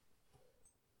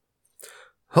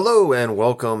Hello and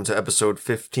welcome to episode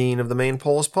 15 of the Maine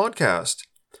Polls podcast.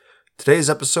 Today's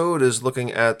episode is looking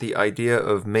at the idea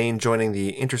of Maine joining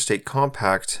the Interstate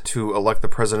Compact to elect the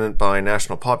president by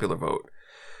national popular vote.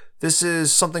 This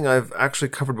is something I've actually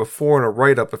covered before in a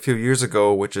write-up a few years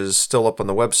ago, which is still up on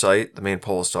the website,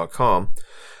 themainepolls.com.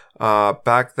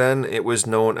 Back then, it was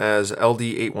known as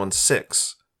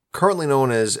LD816. Currently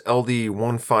known as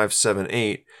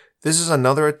LD1578, this is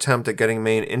another attempt at getting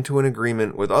Maine into an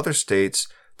agreement with other states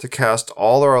to cast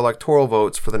all our electoral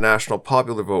votes for the national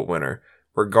popular vote winner,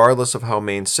 regardless of how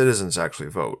Maine citizens actually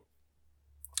vote.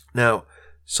 Now,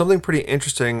 something pretty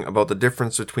interesting about the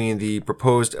difference between the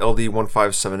proposed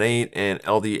LD1578 and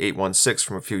LD816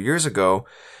 from a few years ago,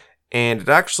 and it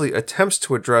actually attempts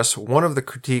to address one of the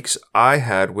critiques I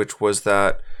had, which was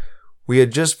that we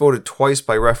had just voted twice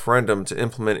by referendum to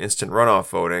implement instant runoff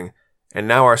voting, and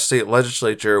now our state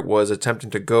legislature was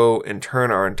attempting to go and turn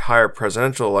our entire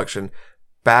presidential election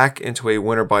back into a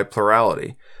winner by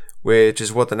plurality, which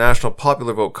is what the National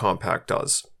Popular Vote Compact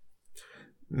does.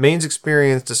 Maine's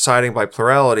experience deciding by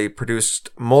plurality produced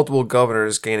multiple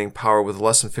governors gaining power with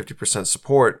less than 50%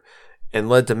 support and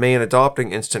led to Maine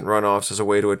adopting instant runoffs as a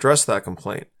way to address that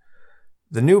complaint.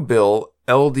 The new bill,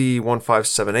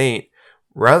 LD1578,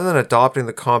 rather than adopting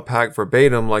the compact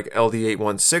verbatim like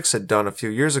LD816 had done a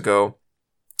few years ago,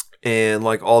 and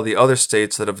like all the other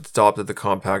states that have adopted the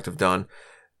compact have done,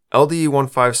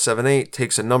 LD1578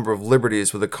 takes a number of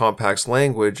liberties with the compact's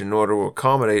language in order to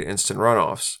accommodate instant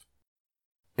runoffs.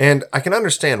 And I can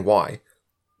understand why.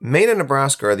 Maine and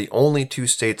Nebraska are the only two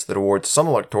states that award some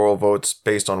electoral votes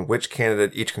based on which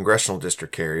candidate each congressional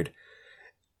district carried.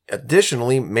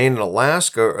 Additionally, Maine and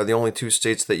Alaska are the only two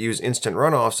states that use instant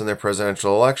runoffs in their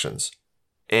presidential elections.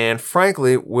 And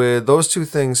frankly, with those two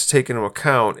things taken into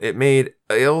account, it made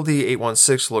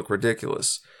LD816 look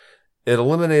ridiculous. It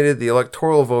eliminated the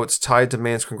electoral votes tied to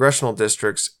Maine's congressional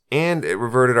districts, and it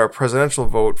reverted our presidential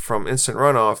vote from instant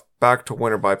runoff back to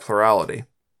winner by plurality.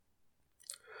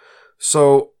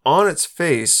 So, on its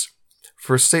face,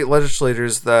 for state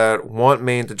legislators that want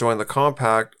Maine to join the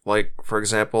compact, like, for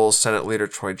example, Senate Leader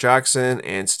Troy Jackson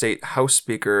and State House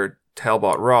Speaker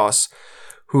Talbot Ross,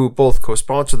 who both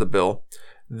co-sponsor the bill,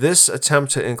 this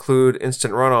attempt to include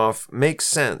instant runoff makes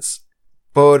sense,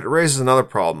 but it raises another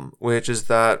problem, which is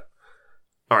that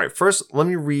alright, first, let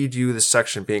me read you the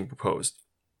section being proposed.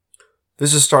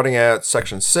 This is starting at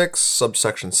section 6,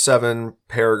 subsection 7,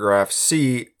 paragraph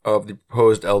C of the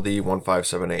proposed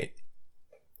LD1578.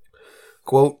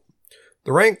 Quote,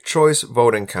 "The ranked choice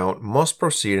voting count must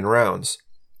proceed in rounds.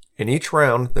 In each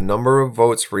round, the number of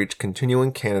votes for each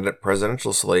continuing candidate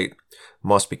presidential slate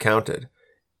must be counted.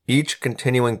 Each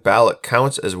continuing ballot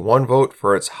counts as one vote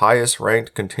for its highest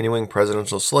ranked continuing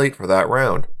presidential slate for that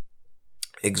round.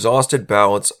 Exhausted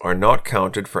ballots are not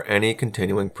counted for any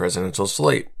continuing presidential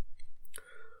slate."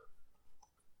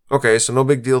 Okay, so no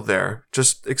big deal there.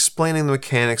 Just explaining the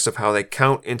mechanics of how they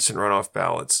count instant runoff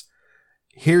ballots.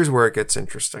 Here's where it gets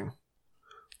interesting.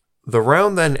 The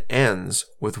round then ends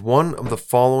with one of the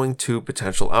following two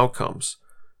potential outcomes.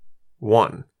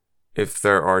 1. If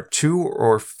there are two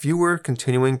or fewer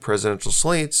continuing presidential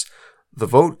slates, the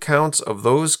vote counts of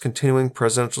those continuing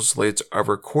presidential slates are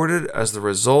recorded as the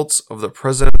results of the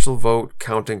presidential vote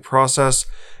counting process,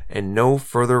 and no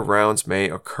further rounds may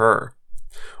occur.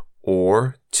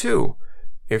 Or 2.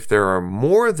 If there are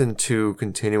more than two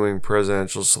continuing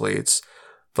presidential slates,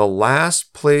 the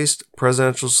last placed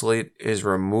presidential slate is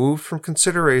removed from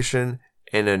consideration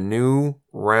and a new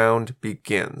round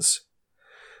begins.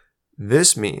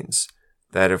 This means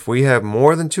that if we have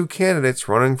more than two candidates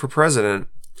running for president,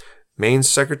 Maine's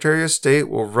Secretary of State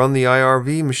will run the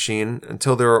IRV machine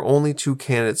until there are only two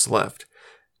candidates left,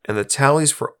 and the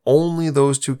tallies for only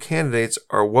those two candidates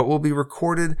are what will be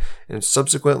recorded and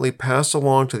subsequently passed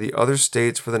along to the other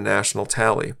states for the national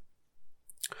tally.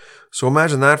 So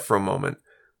imagine that for a moment.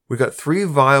 We got three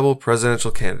viable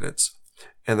presidential candidates,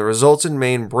 and the results in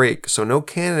Maine break, so no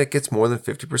candidate gets more than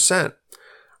 50%.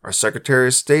 Our Secretary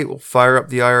of State will fire up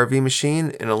the IRV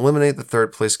machine and eliminate the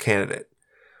third place candidate.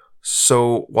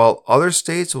 So, while other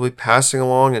states will be passing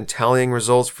along and tallying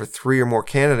results for three or more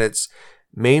candidates,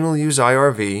 Maine will use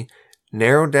IRV,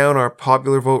 narrow down our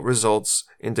popular vote results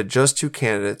into just two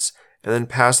candidates, and then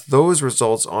pass those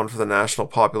results on for the national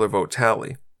popular vote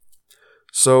tally.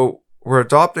 So, we're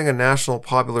adopting a national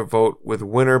popular vote with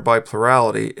winner by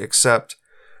plurality, except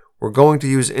we're going to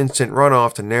use instant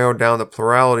runoff to narrow down the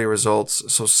plurality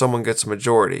results so someone gets a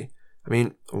majority. I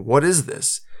mean, what is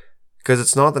this? Because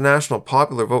it's not the National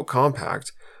Popular Vote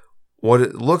Compact. What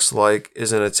it looks like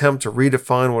is an attempt to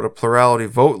redefine what a plurality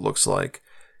vote looks like.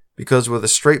 Because with a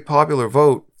straight popular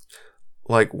vote,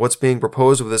 like what's being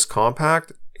proposed with this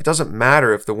compact, it doesn't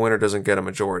matter if the winner doesn't get a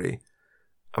majority.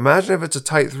 Imagine if it's a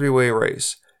tight three-way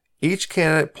race, each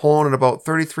candidate polling at about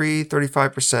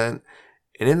 33-35%,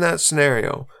 and in that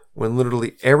scenario, when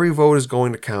literally every vote is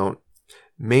going to count,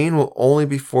 Maine will only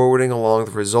be forwarding along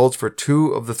the results for 2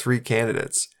 of the 3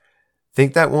 candidates.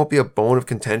 Think that won't be a bone of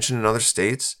contention in other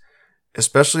states?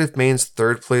 Especially if Maine's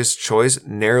third place choice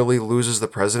narrowly loses the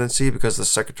presidency because the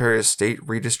Secretary of State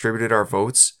redistributed our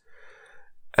votes?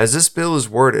 As this bill is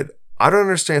worded, I don't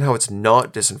understand how it's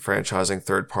not disenfranchising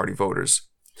third-party voters.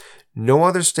 No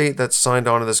other state that signed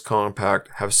on to this compact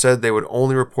have said they would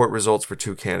only report results for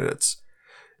 2 candidates.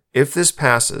 If this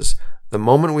passes, the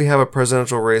moment we have a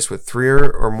presidential race with 3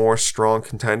 or more strong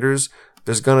contenders,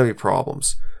 there's going to be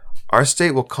problems. Our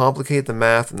state will complicate the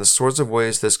math in the sorts of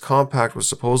ways this compact was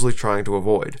supposedly trying to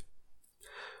avoid.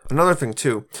 Another thing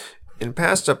too, in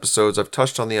past episodes I've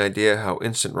touched on the idea how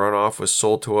instant runoff was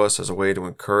sold to us as a way to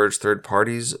encourage third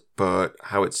parties, but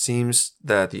how it seems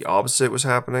that the opposite was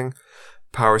happening.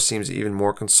 Power seems even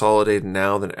more consolidated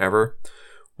now than ever.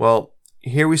 Well,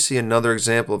 here we see another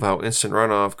example of how instant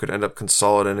runoff could end up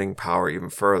consolidating power even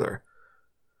further.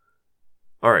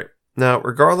 Alright, now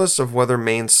regardless of whether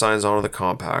Maine signs on to the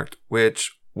compact,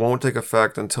 which won't take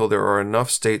effect until there are enough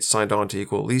states signed on to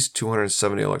equal at least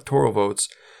 270 electoral votes,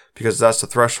 because that's the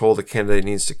threshold a candidate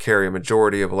needs to carry a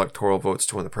majority of electoral votes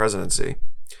to win the presidency.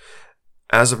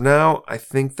 As of now, I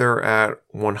think they're at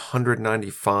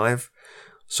 195,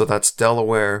 so that's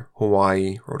Delaware,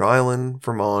 Hawaii, Rhode Island,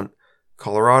 Vermont,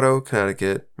 Colorado,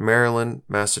 Connecticut, Maryland,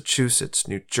 Massachusetts,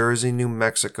 New Jersey, New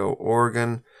Mexico,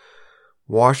 Oregon,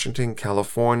 Washington,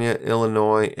 California,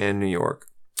 Illinois, and New York.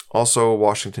 Also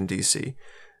Washington, D.C.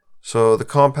 So the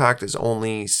compact is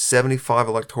only 75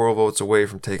 electoral votes away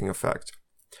from taking effect.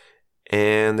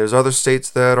 And there's other states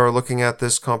that are looking at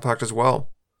this compact as well.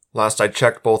 Last I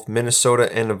checked, both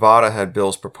Minnesota and Nevada had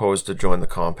bills proposed to join the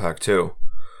compact too.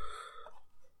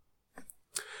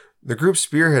 The group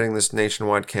spearheading this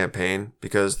nationwide campaign,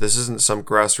 because this isn't some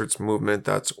grassroots movement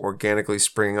that's organically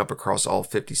springing up across all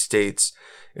 50 states,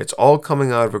 it's all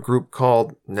coming out of a group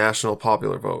called National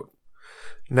Popular Vote.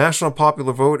 National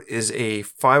Popular Vote is a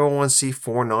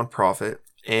 501c4 nonprofit,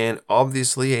 and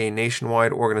obviously a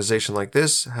nationwide organization like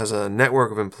this has a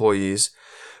network of employees,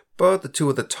 but the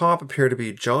 2 at the top appear to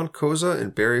be John Koza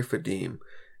and Barry Fadim,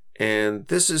 and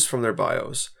this is from their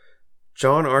bios.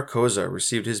 John R. Koza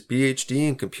received his Ph.D.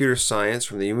 in computer science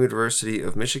from the University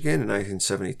of Michigan in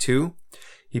 1972.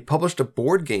 He published a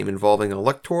board game involving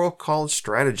electoral college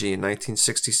strategy in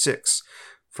 1966.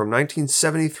 From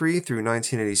 1973 through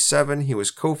 1987, he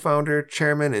was co-founder,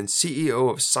 chairman, and CEO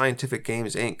of Scientific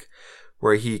Games, Inc.,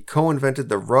 where he co-invented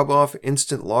the rub-off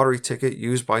instant lottery ticket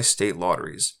used by state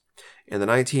lotteries. In the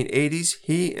 1980s,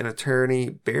 he and attorney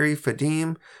Barry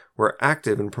Fadim were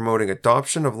active in promoting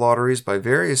adoption of lotteries by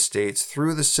various states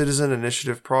through the citizen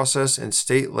initiative process and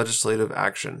state legislative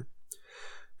action.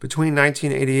 Between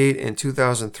 1988 and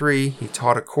 2003, he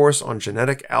taught a course on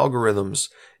genetic algorithms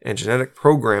and genetic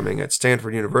programming at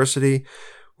Stanford University,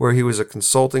 where he was a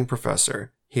consulting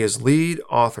professor. He is lead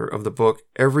author of the book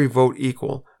Every Vote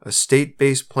Equal, a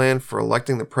state-based plan for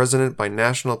electing the president by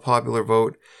national popular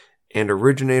vote, and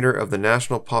originator of the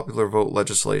National Popular Vote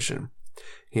legislation.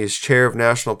 He is chair of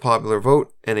National Popular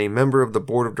Vote and a member of the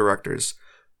board of directors.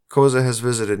 Koza has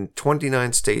visited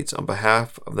 29 states on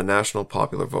behalf of the National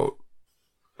Popular Vote.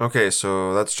 Okay,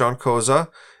 so that's John Koza.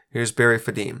 Here's Barry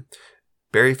Fadim.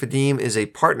 Barry Fadim is a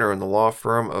partner in the law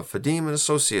firm of Fadim &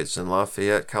 Associates in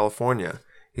Lafayette, California.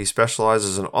 He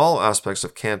specializes in all aspects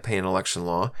of campaign election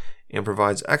law and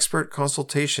provides expert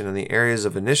consultation in the areas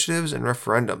of initiatives and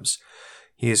referendums.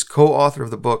 He is co-author of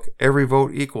the book Every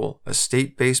Vote Equal, a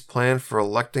state-based plan for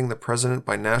electing the president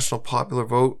by national popular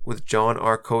vote with John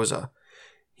R. Koza.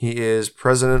 He is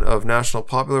president of National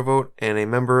Popular Vote and a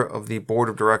member of the board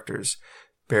of directors.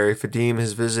 Barry Fadim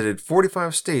has visited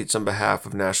 45 states on behalf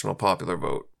of National Popular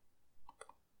Vote.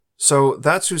 So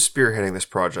that's who's spearheading this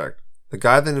project. The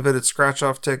guy that invented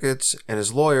scratch-off tickets and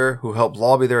his lawyer who helped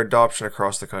lobby their adoption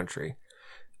across the country.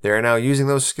 They are now using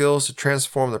those skills to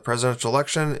transform the presidential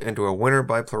election into a winner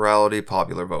by plurality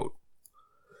popular vote.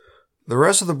 The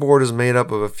rest of the board is made up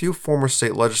of a few former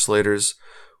state legislators,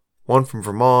 one from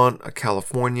Vermont, a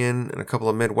Californian, and a couple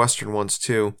of Midwestern ones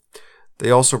too.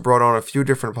 They also brought on a few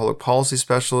different public policy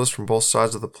specialists from both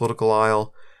sides of the political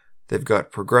aisle. They've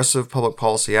got progressive public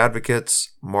policy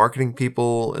advocates, marketing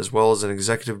people, as well as an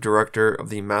executive director of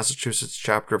the Massachusetts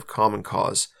chapter of Common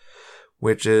Cause,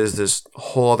 which is this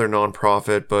whole other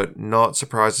nonprofit, but not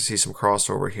surprised to see some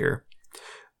crossover here.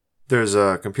 There's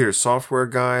a computer software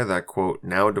guy that, quote,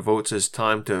 now devotes his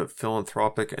time to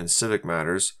philanthropic and civic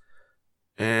matters.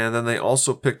 And then they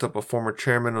also picked up a former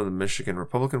chairman of the Michigan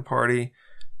Republican Party.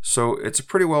 So it's a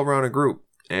pretty well-rounded group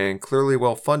and clearly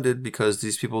well-funded because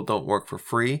these people don't work for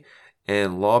free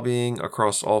and lobbying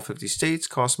across all 50 states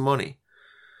costs money,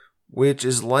 which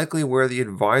is likely where the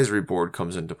advisory board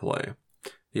comes into play.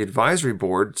 The advisory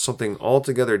board, something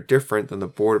altogether different than the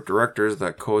board of directors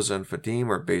that Koza and Fadim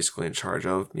are basically in charge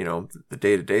of, the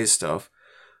day-to-day stuff.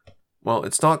 Well,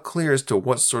 it's not clear as to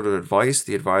what sort of advice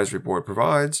the advisory board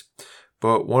provides,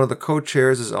 but one of the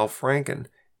co-chairs is Al Franken.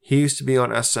 He used to be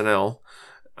on SNL,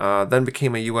 then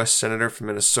became a U.S. Senator from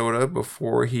Minnesota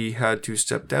before he had to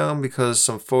step down because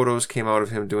some photos came out of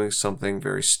him doing something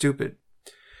very stupid.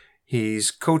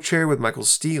 He's co-chair with Michael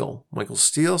Steele. Michael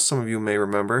Steele, some of you may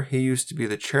remember, he used to be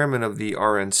the chairman of the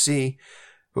RNC,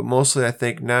 but mostly I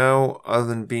think now, other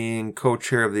than being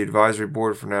co-chair of the advisory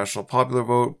board for National Popular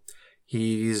Vote,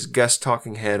 he's guest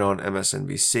talking head on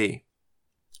MSNBC.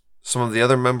 Some of the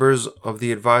other members of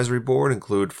the advisory board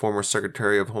include former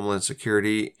Secretary of Homeland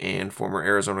Security and former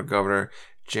Arizona Governor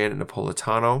Janet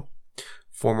Napolitano,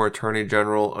 former Attorney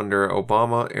General under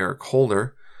Obama Eric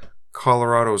Holder,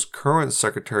 Colorado's current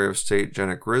Secretary of State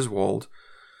Janet Griswold,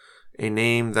 a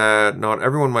name that not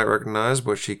everyone might recognize,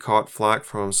 but she caught flack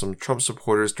from some Trump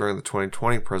supporters during the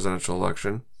 2020 presidential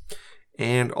election,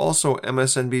 and also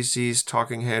MSNBC's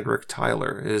talking head Rick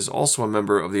Tyler is also a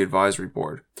member of the advisory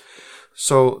board.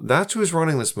 So that's who's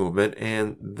running this movement,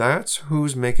 and that's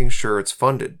who's making sure it's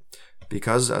funded.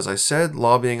 Because, as I said,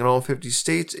 lobbying in all 50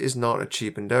 states is not a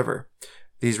cheap endeavor.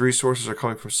 These resources are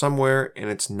coming from somewhere, and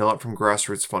it's not from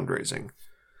grassroots fundraising.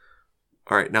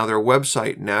 Alright, now their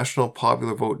website,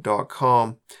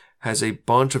 nationalpopularvote.com, has a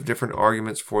bunch of different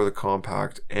arguments for the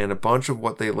compact, and a bunch of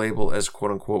what they label as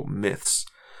quote-unquote myths.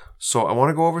 So I want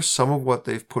to go over some of what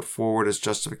they've put forward as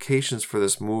justifications for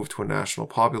this move to a national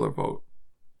popular vote.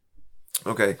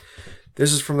 Okay,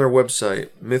 this is from their website,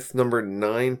 myth number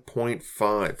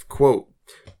 9.5, quote,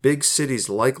 big cities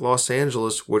like Los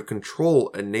Angeles would control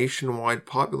a nationwide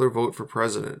popular vote for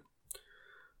president.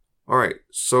 Alright,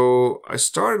 so I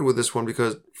started with this one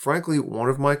because, frankly, one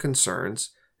of my concerns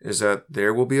is that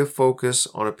there will be a focus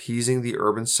on appeasing the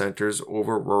urban centers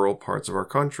over rural parts of our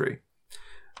country.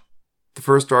 The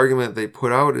first argument they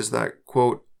put out is that,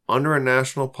 quote, under a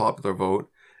national popular vote,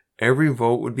 every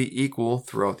vote would be equal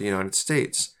throughout the United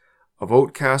States. A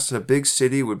vote cast in a big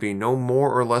city would be no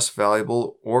more or less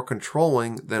valuable or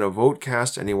controlling than a vote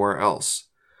cast anywhere else.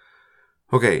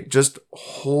 Okay, just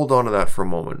hold on to that for a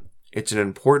moment. It's an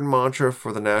important mantra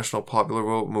for the national popular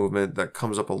vote movement that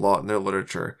comes up a lot in their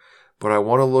literature, but I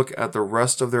want to look at the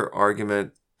rest of their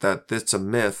argument that it's a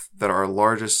myth that our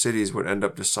largest cities would end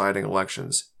up deciding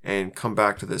elections, and come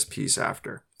back to this piece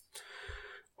after.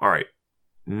 Alright.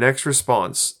 Next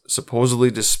response,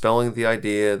 supposedly dispelling the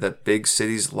idea that big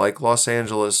cities like Los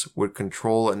Angeles would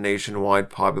control a nationwide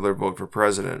popular vote for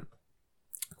president.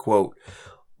 Quote,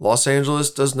 Los Angeles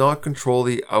does not control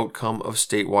the outcome of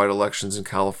statewide elections in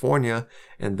California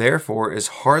and therefore is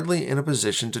hardly in a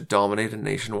position to dominate a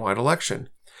nationwide election.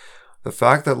 The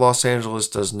fact that Los Angeles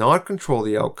does not control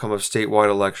the outcome of statewide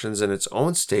elections in its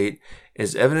own state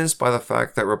is evidenced by the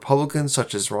fact that Republicans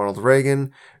such as Ronald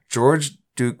Reagan, George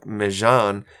Duke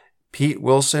Mejan, Pete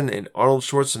Wilson, and Arnold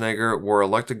Schwarzenegger were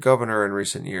elected governor in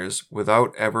recent years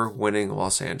without ever winning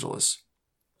Los Angeles.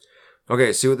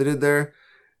 Okay, see what they did there?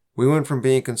 We went from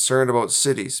being concerned about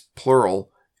cities, plural,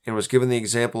 and was given the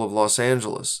example of Los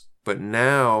Angeles. But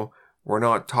now we're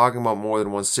not talking about more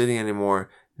than one city anymore.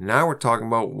 Now we're talking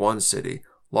about one city,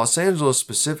 Los Angeles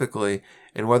specifically,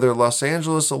 and whether Los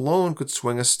Angeles alone could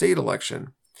swing a state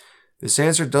election. This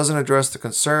answer doesn't address the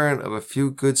concern of a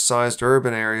few good-sized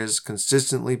urban areas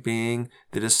consistently being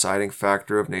the deciding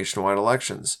factor of nationwide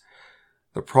elections.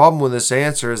 The problem with this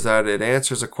answer is that it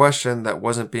answers a question that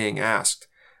wasn't being asked.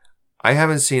 I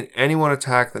haven't seen anyone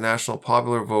attack the national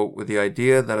popular vote with the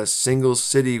idea that a single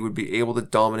city would be able to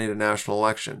dominate a national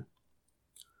election.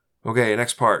 Okay,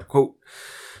 next part. Quote,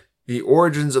 the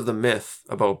origins of the myth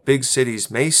about big cities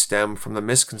may stem from the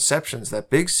misconceptions that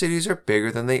big cities are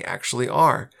bigger than they actually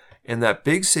are, and that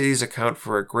big cities account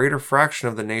for a greater fraction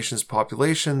of the nation's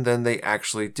population than they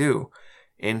actually do.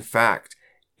 In fact,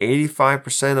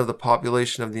 85% of the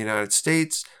population of the United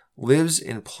States lives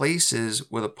in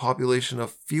places with a population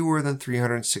of fewer than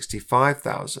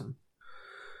 365,000.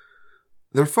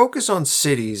 Their focus on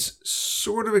cities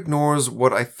sort of ignores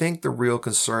what I think the real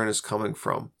concern is coming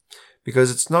from, because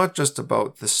it's not just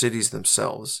about the cities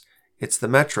themselves, it's the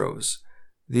metros.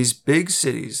 These big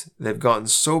cities, they've gotten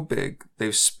so big,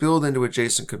 they've spilled into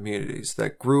adjacent communities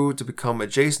that grew to become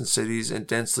adjacent cities and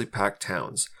densely packed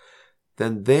towns.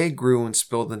 Then they grew and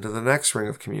spilled into the next ring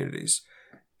of communities.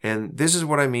 And this is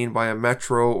what I mean by a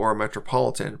metro or a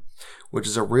metropolitan, which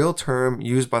is a real term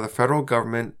used by the federal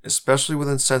government, especially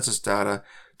within census data,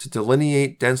 to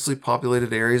delineate densely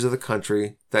populated areas of the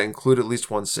country that include at least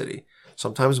one city,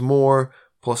 sometimes more,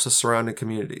 plus the surrounding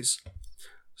communities.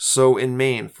 So in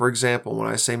Maine, for example, when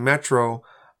I say metro,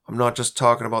 I'm not just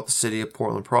talking about the city of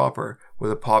Portland proper,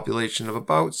 with a population of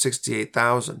about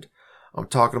 68,000. I'm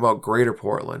talking about Greater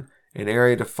Portland, an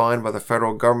area defined by the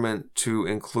federal government to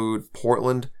include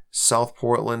Portland, South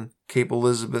Portland, Cape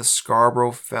Elizabeth,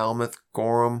 Scarborough, Falmouth,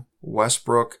 Gorham,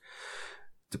 Westbrook.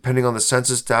 Depending on the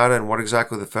census data and what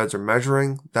exactly the feds are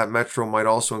measuring, that metro might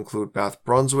also include Bath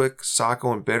Brunswick,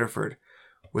 Saco, and Biddeford.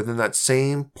 Within that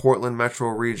same Portland metro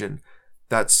region,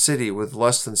 that city with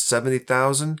less than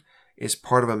 70,000 is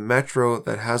part of a metro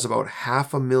that has about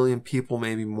 500,000 people,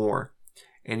 maybe more.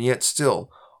 And yet still,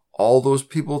 all those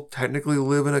people technically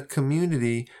live in a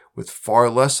community with far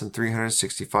less than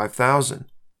 365,000.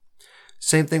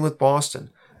 Same thing with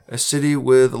Boston. A city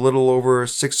with a little over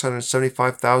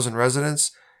 675,000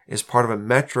 residents is part of a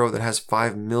metro that has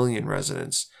 5 million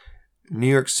residents. New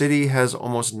York City has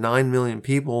almost 9 million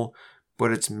people,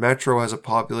 but its metro has a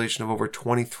population of over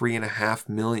 23.5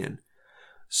 million.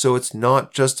 So it's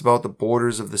not just about the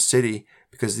borders of the city,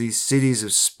 because these cities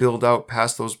have spilled out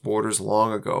past those borders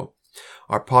long ago.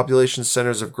 Our population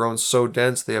centers have grown so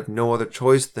dense they have no other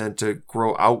choice than to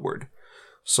grow outward.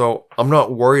 So I'm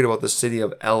not worried about the city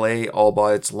of LA all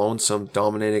by its lonesome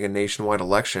dominating a nationwide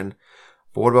election.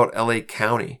 But what about LA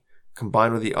County,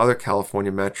 combined with the other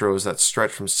California metros that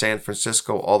stretch from San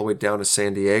Francisco all the way down to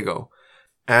San Diego?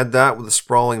 Add that with the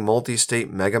sprawling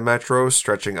multi-state mega metros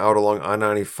stretching out along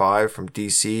I-95 from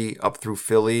DC up through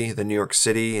Philly, then New York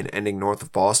City, and ending north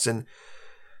of Boston.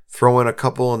 Throw in a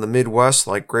couple in the Midwest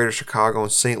like Greater Chicago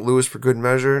and St. Louis for good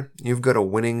measure, you've got a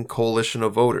winning coalition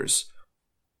of voters.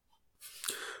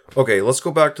 Okay, let's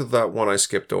go back to that one I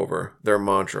skipped over, their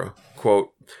mantra. Quote,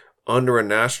 under a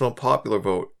national popular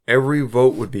vote, every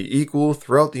vote would be equal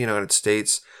throughout the United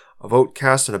States. A vote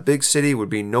cast in a big city would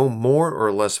be no more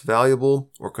or less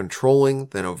valuable or controlling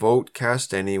than a vote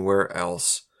cast anywhere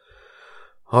else.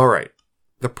 Alright,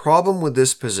 the problem with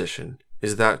this position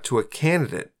is that to a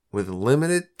candidate with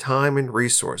limited time and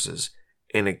resources,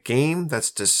 in a game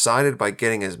that's decided by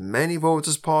getting as many votes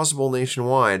as possible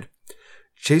nationwide,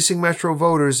 chasing metro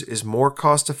voters is more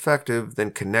cost effective than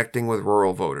connecting with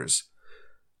rural voters.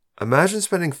 Imagine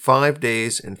spending 5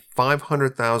 days and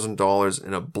 $500,000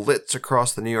 in a blitz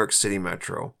across the New York City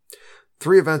metro.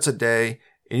 3 events a day,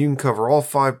 and you can cover all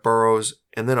 5 boroughs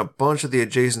and then a bunch of the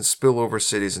adjacent spillover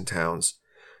cities and towns.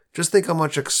 Just think how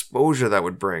much exposure that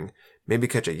would bring. Maybe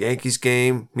catch a Yankees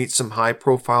game, meet some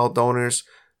high-profile donors.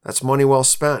 That's money well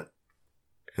spent.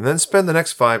 And then spend the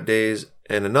next 5 days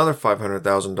and another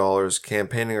 $500,000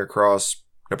 campaigning across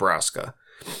Nebraska,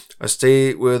 a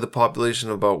state with a population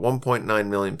of about 1.9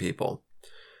 million people.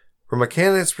 From a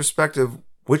candidate's perspective,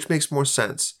 which makes more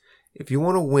sense? If you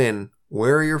want to win,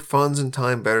 where are your funds and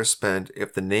time better spent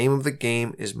if the name of the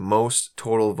game is most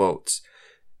total votes?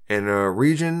 In a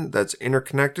region that's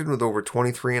interconnected with over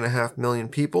 23.5 million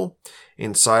people,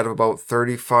 inside of about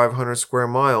 3,500 square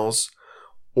miles,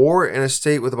 or in a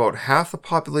state with about half the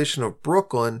population of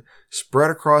Brooklyn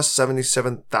spread across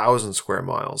 77,000 square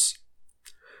miles.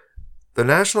 The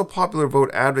national popular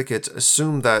vote advocates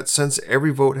assume that since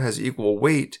every vote has equal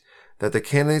weight, that the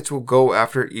candidates will go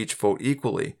after each vote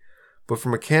equally. But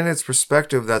from a candidate's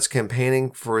perspective that's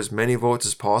campaigning for as many votes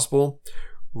as possible,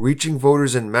 reaching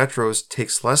voters in metros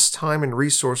takes less time and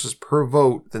resources per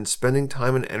vote than spending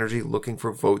time and energy looking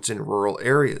for votes in rural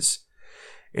areas.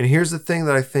 And here's the thing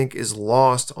that I think is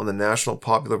lost on the national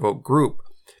popular vote group,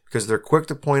 because they're quick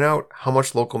to point out how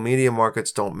much local media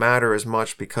markets don't matter as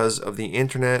much because of the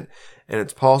internet, and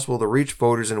it's possible to reach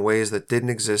voters in ways that didn't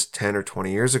exist 10 or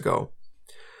 20 years ago.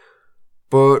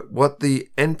 But what the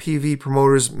NPV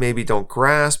promoters maybe don't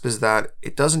grasp is that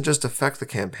it doesn't just affect the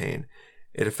campaign.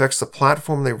 It affects the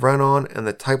platform they run on and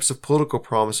the types of political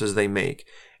promises they make,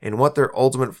 and what their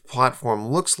ultimate platform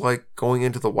looks like going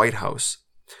into the White House.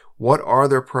 What are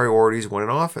their priorities when in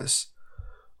office?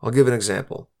 I'll give an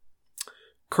example.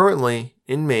 Currently,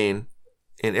 in Maine,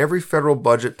 in every federal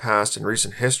budget passed in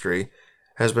recent history,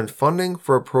 has been funding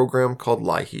for a program called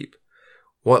LIHEAP.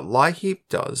 What LIHEAP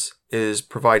does is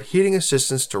provide heating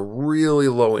assistance to really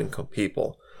low-income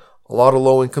people. A lot of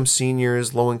low-income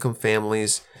seniors, low-income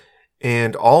families,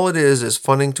 and all it is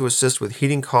funding to assist with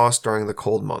heating costs during the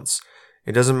cold months.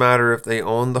 It doesn't matter if they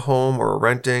own the home or are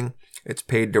renting. It's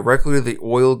paid directly to the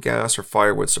oil, gas, or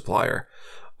firewood supplier,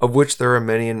 of which there are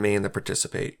many in Maine that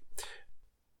participate.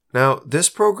 Now, this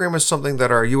program is something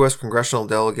that our U.S. congressional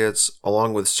delegates,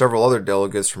 along with several other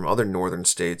delegates from other northern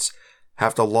states,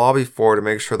 have to lobby for to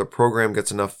make sure the program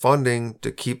gets enough funding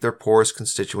to keep their poorest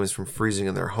constituents from freezing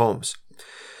in their homes.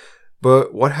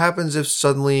 But what happens if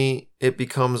suddenly it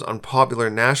becomes unpopular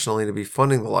nationally to be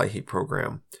funding the LIHEAP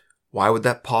program? Why would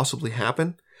that possibly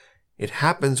happen? It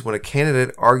happens when a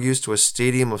candidate argues to a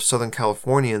stadium of Southern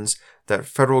Californians that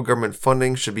federal government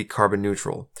funding should be carbon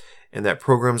neutral, and that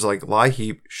programs like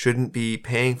LIHEAP shouldn't be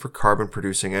paying for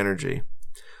carbon-producing energy.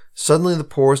 Suddenly the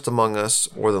poorest among us,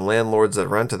 or the landlords that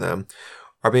rent to them,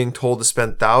 are being told to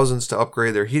spend thousands to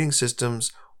upgrade their heating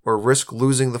systems or risk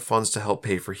losing the funds to help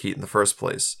pay for heat in the first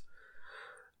place.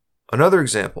 Another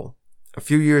example, a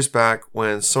few years back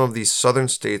when some of these southern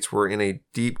states were in a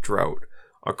deep drought,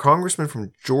 a congressman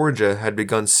from Georgia had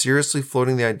begun seriously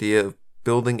floating the idea of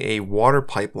building a water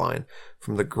pipeline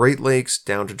from the Great Lakes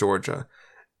down to Georgia,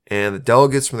 and the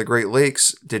delegates from the Great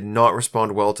Lakes did not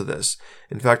respond well to this.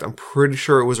 In fact, I'm pretty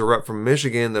sure it was a rep from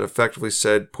Michigan that effectively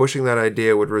said pushing that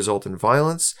idea would result in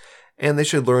violence, and they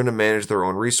should learn to manage their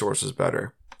own resources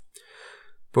better.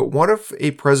 But what if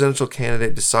a presidential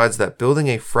candidate decides that building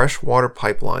a fresh water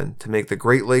pipeline to make the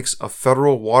Great Lakes a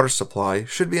federal water supply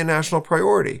should be a national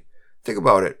priority? Think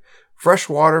about it. Fresh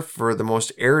water for the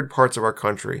most arid parts of our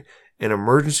country, an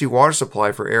emergency water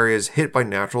supply for areas hit by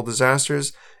natural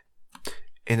disasters,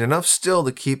 and enough still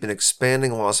to keep an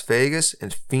expanding Las Vegas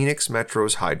and Phoenix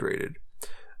metros hydrated.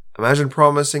 Imagine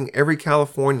promising every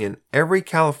Californian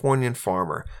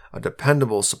farmer a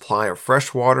dependable supply of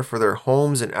fresh water for their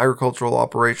homes and agricultural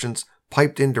operations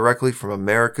piped in directly from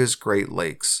America's Great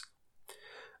Lakes.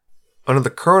 Under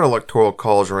the current electoral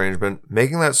college arrangement,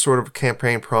 making that sort of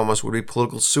campaign promise would be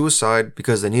political suicide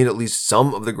because they need at least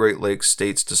some of the Great Lakes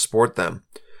states to support them.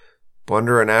 But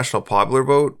under a national popular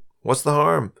vote, what's the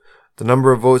harm? The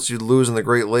number of votes you'd lose in the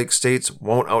Great Lakes states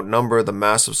won't outnumber the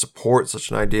massive support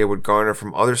such an idea would garner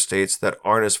from other states that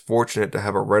aren't as fortunate to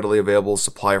have a readily available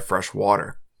supply of fresh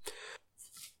water.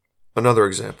 Another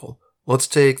example. Let's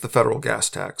take the federal gas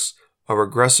tax, a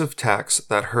regressive tax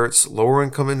that hurts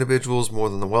lower-income individuals more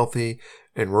than the wealthy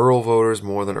and rural voters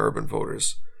more than urban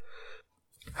voters.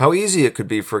 How easy it could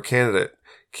be for a candidate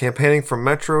campaigning from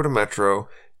metro to metro,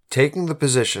 taking the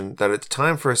position that it's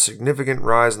time for a significant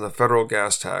rise in the federal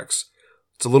gas tax.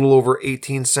 It's a little over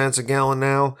 18 cents a gallon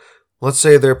now. Let's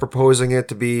say they're proposing it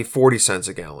to be 40 cents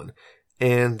a gallon.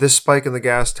 And this spike in the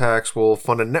gas tax will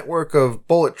fund a network of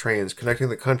bullet trains connecting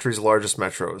the country's largest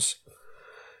metros.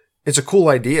 It's a cool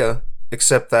idea,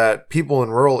 except that people in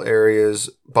rural areas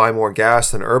buy more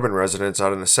gas than urban residents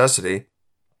out of necessity,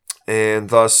 and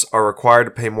thus are required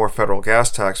to pay more federal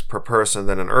gas tax per person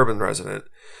than an urban resident,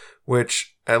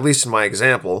 which, at least in my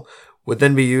example, would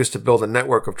then be used to build a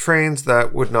network of trains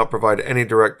that would not provide any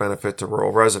direct benefit to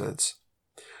rural residents.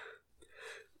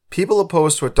 People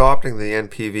opposed to adopting the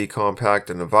NPV compact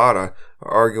in Nevada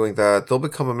are arguing that they'll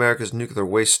become America's nuclear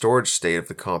waste storage state if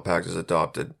the compact is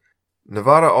adopted.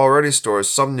 Nevada already stores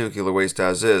some nuclear waste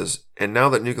as is, and now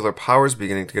that nuclear power is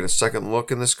beginning to get a second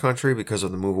look in this country because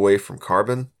of the move away from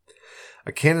carbon,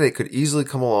 a candidate could easily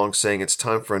come along saying it's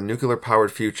time for a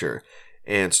nuclear-powered future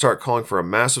and start calling for a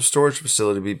massive storage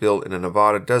facility to be built in a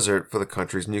Nevada desert for the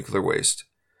country's nuclear waste.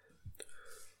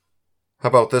 How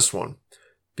about this one?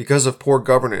 Because of poor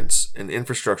governance and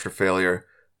infrastructure failure,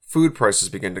 food prices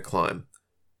begin to climb,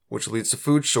 which leads to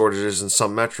food shortages in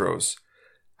some metros.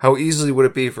 How easily would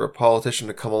it be for a politician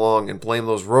to come along and blame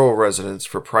those rural residents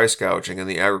for price gouging in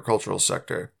the agricultural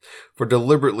sector, for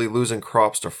deliberately losing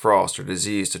crops to frost or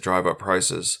disease to drive up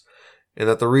prices, and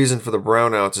that the reason for the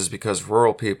brownouts is because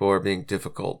rural people are being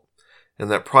difficult,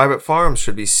 and that private farms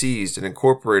should be seized and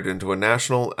incorporated into a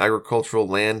national agricultural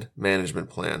land management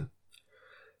plan?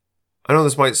 I know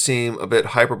this might seem a bit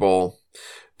hyperbole,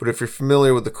 but if you're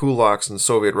familiar with the kulaks in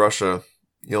Soviet Russia,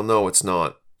 you'll know it's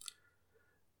not.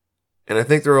 And I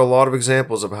think there are a lot of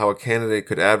examples of how a candidate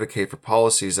could advocate for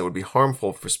policies that would be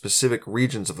harmful for specific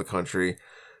regions of the country,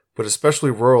 but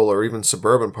especially rural or even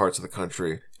suburban parts of the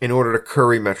country, in order to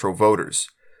curry metro voters.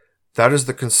 That is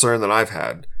the concern that I've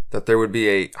had, that there would be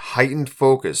a heightened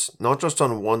focus, not just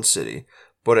on one city,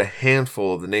 but a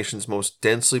handful of the nation's most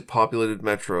densely populated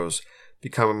metros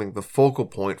becoming the focal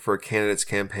point for a candidate's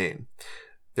campaign,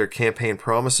 their campaign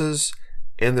promises,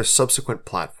 and their subsequent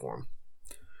platform.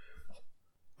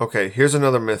 Okay, here's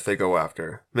another myth they go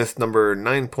after. Myth number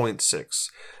 9.6.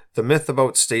 The myth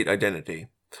about state identity,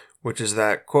 which is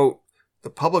that, quote, the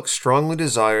public strongly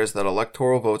desires that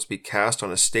electoral votes be cast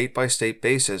on a state-by-state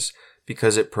basis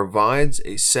because it provides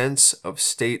a sense of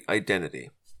state identity.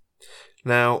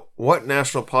 Now, what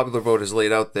national popular vote is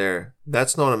laid out there,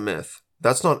 that's not a myth.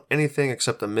 that's not anything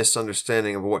except a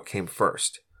misunderstanding of what came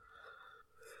first.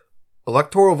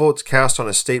 Electoral votes cast on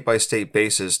a state-by-state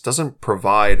basis doesn't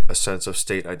provide a sense of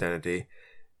state identity.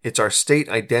 It's our state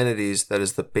identities that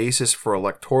is the basis for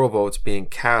electoral votes being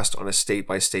cast on a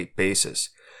state-by-state basis.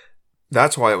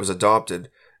 That's why it was adopted.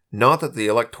 Not that the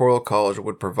Electoral College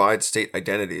would provide state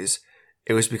identities.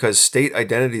 It was because state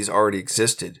identities already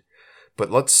existed.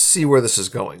 But let's see where this is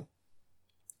going.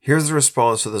 Here's the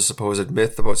response to the supposed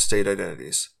myth about state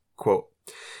identities. Quote,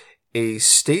 "A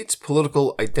state's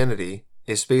political identity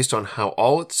is based on how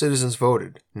all its citizens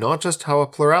voted, not just how a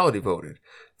plurality voted.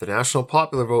 The National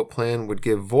Popular Vote Plan would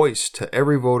give voice to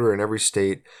every voter in every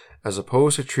state, as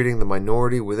opposed to treating the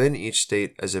minority within each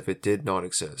state as if it did not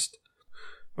exist."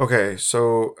 Okay,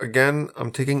 so again,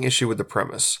 I'm taking issue with the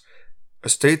premise. A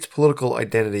state's political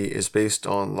identity is based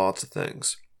on lots of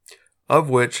things, of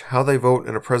which how they vote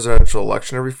in a presidential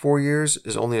election every 4 years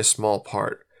is only a small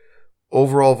part.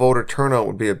 Overall voter turnout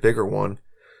would be a bigger one.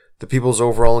 The people's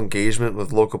overall engagement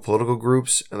with local political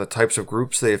groups and the types of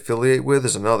groups they affiliate with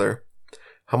is another.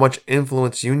 How much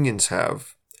influence unions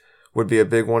have would be a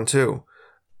big one too.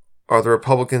 Are the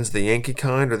Republicans the Yankee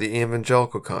kind or the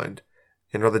evangelical kind?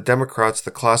 And are the Democrats the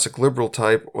classic liberal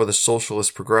type or the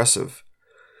socialist progressive?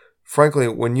 Frankly,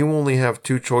 when you only have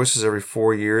 2 choices every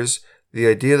 4 years, the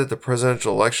idea that the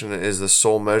presidential election is the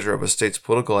sole measure of a state's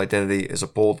political identity is a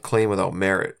bold claim without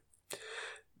merit.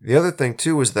 The other thing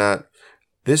too is that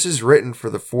this is written for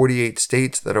the 48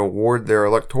 states that award their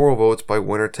electoral votes by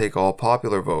winner-take-all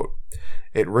popular vote.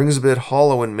 It rings a bit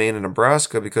hollow in Maine and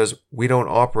Nebraska because we don't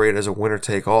operate as a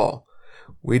winner-take-all.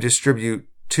 We distribute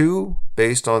 2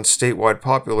 based on statewide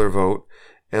popular vote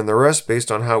and the rest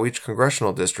based on how each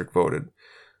congressional district voted.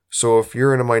 So if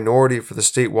you're in a minority for the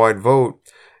statewide vote,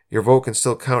 your vote can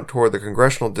still count toward the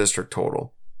congressional district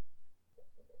total.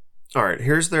 Alright,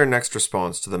 here's their next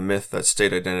response to the myth that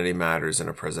state identity matters in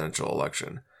a presidential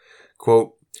election.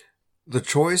 Quote, "The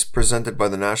choice presented by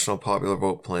the National Popular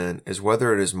Vote Plan is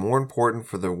whether it is more important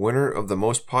for the winner of the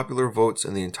most popular votes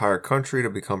in the entire country to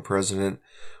become president,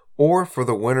 or for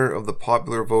the winner of the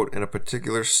popular vote in a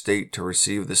particular state to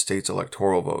receive the state's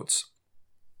electoral votes."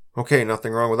 Okay,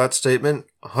 nothing wrong with that statement.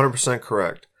 100%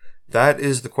 correct. That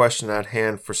is the question at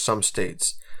hand for some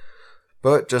states.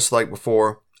 But just like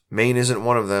before, Maine isn't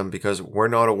one of them because we're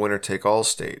not a winner-take-all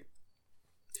state.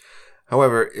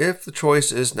 However, if the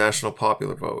choice is national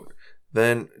popular vote,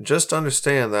 then just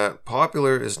understand that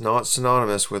popular is not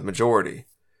synonymous with majority.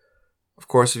 Of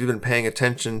course, if you've been paying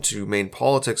attention to Maine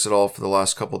politics at all for the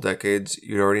last couple decades,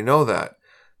 you'd already know that,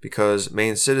 because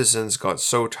Maine citizens got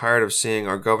so tired of seeing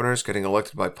our governors getting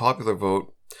elected by popular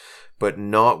vote, but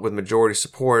not with majority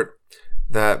support,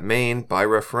 that Maine, by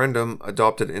referendum,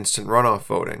 adopted instant runoff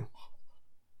voting.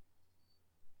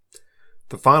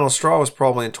 The final straw was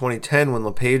probably in 2010 when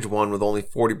LePage won with only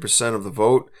 40% of the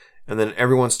vote, and then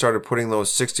everyone started putting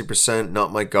those 60%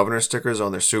 not my governor stickers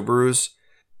on their Subarus.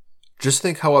 Just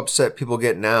think how upset people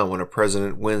get now when a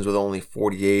president wins with only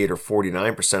 48 or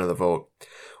 49% of the vote.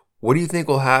 What do you think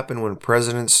will happen when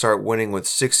presidents start winning with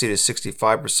 60 to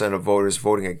 65% of voters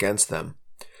voting against them?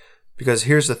 Because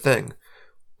here's the thing.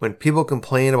 When people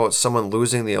complain about someone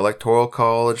losing the Electoral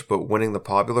College but winning the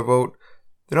popular vote,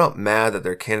 they're not mad that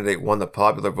their candidate won the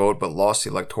popular vote but lost the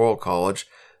Electoral College.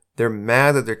 They're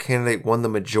mad that their candidate won the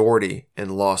majority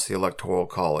and lost the Electoral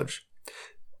College.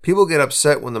 People get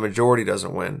upset when the majority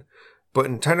doesn't win, but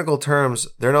in technical terms,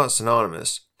 they're not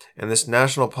synonymous, and this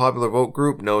National Popular Vote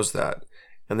group knows that,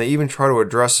 and they even try to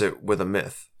address it with a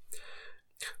myth.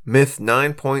 Myth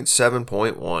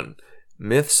 9.7.1.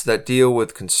 Myths that deal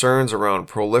with concerns around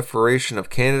proliferation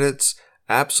of candidates,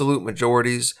 absolute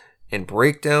majorities, and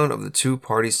breakdown of the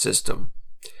two-party system.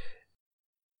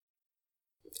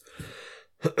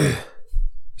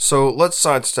 So let's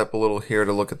sidestep a little here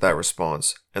to look at that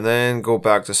response, and then go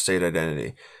back to state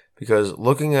identity, because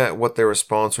looking at what their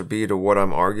response would be to what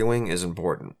I'm arguing is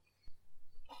important.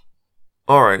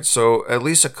 Alright, so at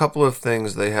least a couple of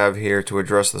things they have here to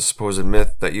address the supposed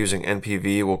myth that using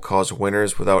NPV will cause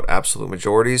winners without absolute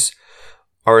majorities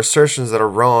are assertions that are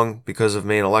wrong because of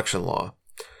Maine election law.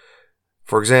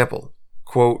 For example,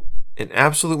 quote, "An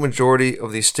absolute majority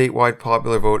of the statewide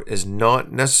popular vote is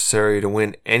not necessary to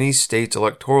win any state's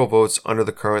electoral votes under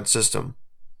the current system."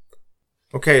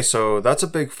 Okay, so that's a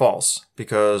big false,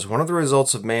 because one of the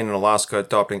results of Maine and Alaska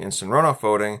adopting instant runoff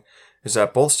voting is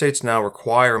that both states now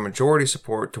require majority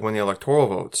support to win the electoral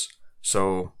votes.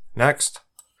 So, next.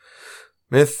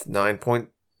 Myth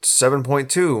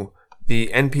 9.7.2.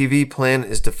 The NPV plan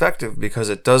is defective because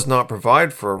it does not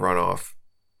provide for a runoff.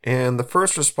 And the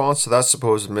first response to that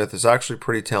supposed myth is actually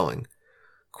pretty telling.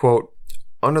 Quote,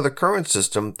 under the current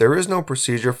system, there is no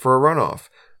procedure for a runoff.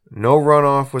 No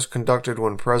runoff was conducted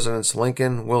when Presidents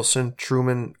Lincoln, Wilson,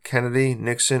 Truman, Kennedy,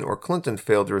 Nixon, or Clinton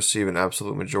failed to receive an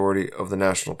absolute majority of the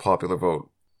national popular vote.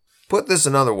 Put this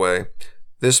another way,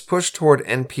 this push toward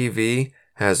NPV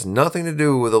has nothing to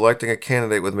do with electing a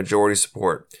candidate with majority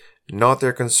support. Not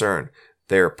their concern.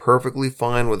 They are perfectly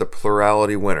fine with a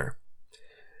plurality winner.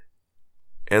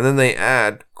 And then they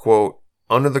add, quote,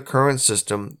 under the current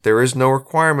system, there is no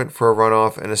requirement for a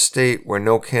runoff in a state where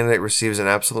no candidate receives an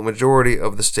absolute majority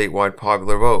of the statewide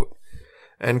popular vote.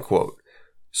 End quote.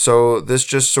 So this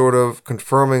just sort of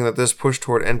confirming that this push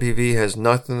toward NPV has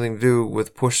nothing to do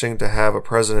with pushing to have a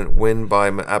president win by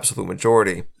absolute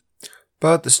majority.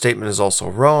 But the statement is also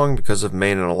wrong because of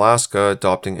Maine and Alaska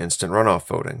adopting instant runoff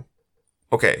voting.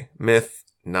 Okay, myth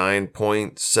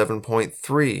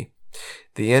 9.7.3.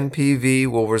 The NPV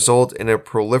will result in a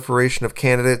proliferation of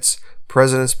candidates,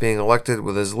 presidents being elected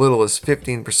with as little as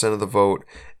 15% of the vote,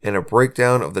 and a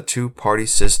breakdown of the two-party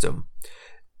system.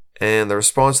 And the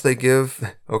response they give,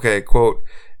 okay, quote,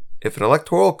 if an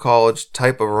electoral college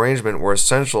type of arrangement were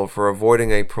essential for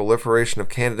avoiding a proliferation of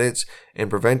candidates and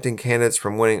preventing candidates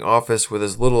from winning office with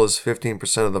as little as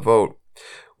 15% of the vote,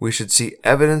 we should see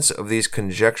evidence of these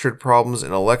conjectured problems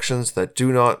in elections that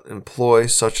do not employ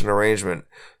such an arrangement,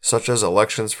 such as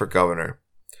elections for governor.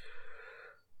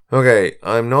 Okay,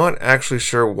 I'm not actually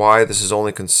sure why this is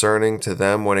only concerning to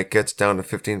them when it gets down to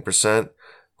 15%,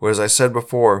 but as I said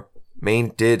before,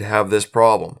 Maine did have this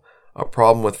problem, a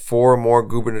problem with 4 or more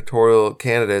gubernatorial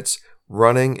candidates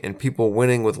running and people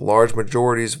winning with large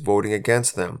majorities voting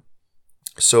against them.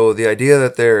 So the idea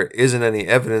that there isn't any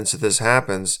evidence that this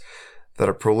happens, that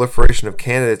a proliferation of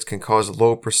candidates can cause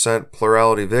low percent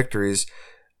plurality victories,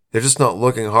 they're just not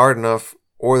looking hard enough,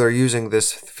 or they're using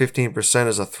this 15%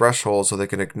 as a threshold so they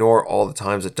can ignore all the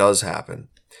times it does happen.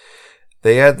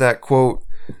 They add that, quote,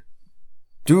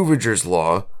 Duviger's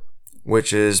law,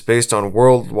 which is based on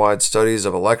worldwide studies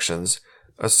of elections,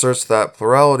 asserts that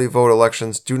plurality vote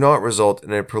elections do not result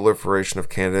in a proliferation of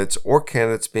candidates or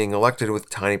candidates being elected with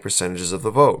tiny percentages of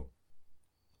the vote.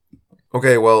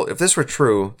 Okay, well, if this were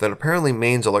true, then apparently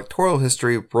Maine's electoral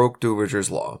history broke Duviger's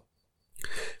law.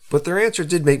 But their answer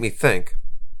did make me think.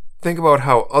 Think about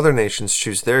how other nations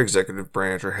choose their executive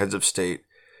branch or heads of state,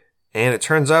 and it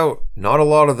turns out not a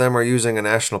lot of them are using a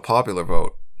national popular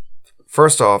vote.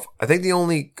 First off, I think the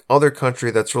only other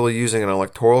country that's really using an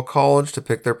electoral college to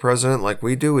pick their president like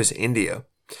we do is India,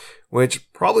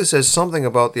 which probably says something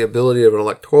about the ability of an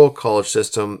electoral college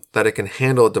system that it can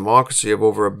handle a democracy of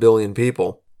over 1 billion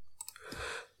people.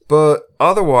 But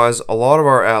otherwise, a lot of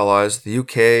our allies, the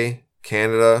UK,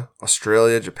 Canada,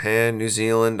 Australia, Japan, New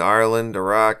Zealand, Ireland,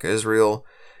 Iraq, Israel,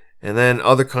 and then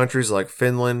other countries like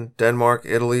Finland, Denmark,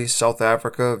 Italy, South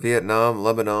Africa, Vietnam,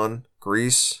 Lebanon,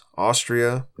 Greece,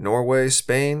 Austria, Norway,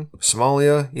 Spain,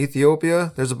 Somalia,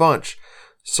 Ethiopia, there's a bunch.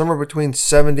 Somewhere between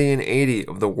 70 and 80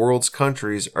 of the world's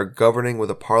countries are governing with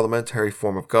a parliamentary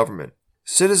form of government.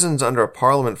 Citizens under a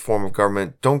parliament form of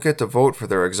government don't get to vote for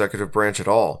their executive branch at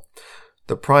all.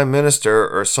 The Prime Minister,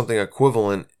 or something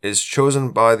equivalent, is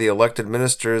chosen by the elected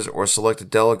ministers or selected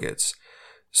delegates.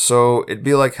 So it'd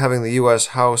be like having the U.S.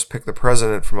 House pick the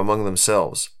president from among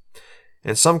themselves.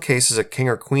 In some cases, a king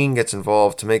or queen gets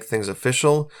involved to make things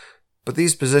official, but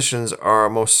these positions are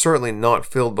most certainly not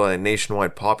filled by a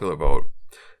nationwide popular vote.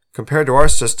 Compared to our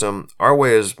system, our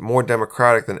way is more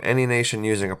democratic than any nation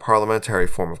using a parliamentary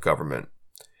form of government.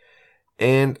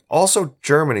 And also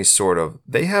Germany, sort of.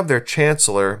 They have their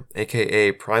chancellor,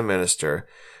 aka prime minister.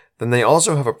 Then they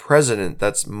also have a president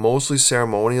that's mostly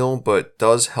ceremonial but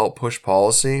does help push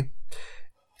policy.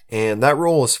 And that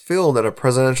role is filled at a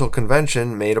presidential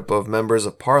convention made up of members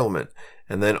of parliament,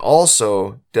 and then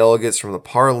also delegates from the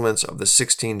parliaments of the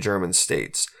 16 German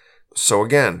states. So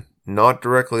again, not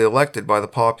directly elected by the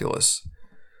populace.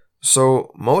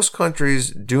 So most countries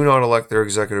do not elect their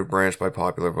executive branch by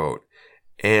popular vote.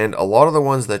 And a lot of the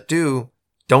ones that do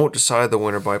don't decide the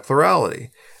winner by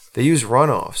plurality. They use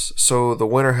runoffs, so the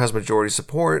winner has majority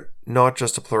support, not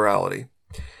just a plurality.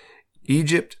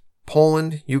 Egypt,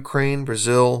 Poland, Ukraine,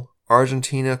 Brazil,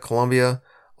 Argentina, Colombia,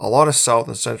 a lot of South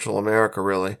and Central America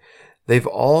really, they've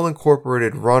all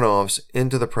incorporated runoffs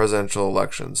into the presidential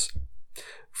elections.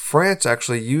 France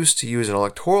actually used to use an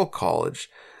electoral college,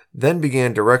 then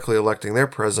began directly electing their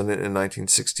president in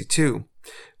 1962.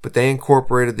 But they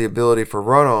incorporated the ability for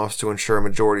runoffs to ensure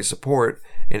majority support,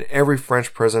 and every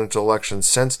French presidential election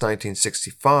since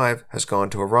 1965 has gone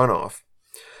to a runoff.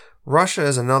 Russia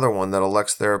is another one that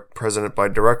elects their president by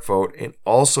direct vote and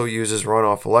also uses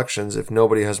runoff elections if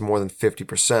nobody has more than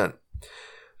 50%.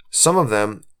 Some of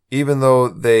them, even though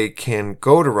they can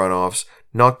go to runoffs,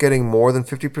 not getting more than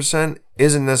 50%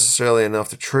 isn't necessarily enough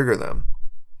to trigger them.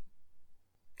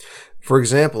 For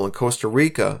example, in Costa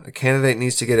Rica, a candidate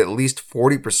needs to get at least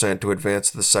 40% to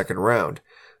advance to the second round.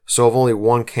 So if only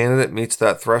one candidate meets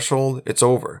that threshold, it's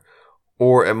over.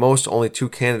 Or at most, only 2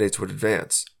 candidates would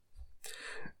advance.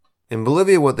 In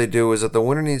Bolivia, what they do is that the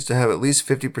winner needs to have at least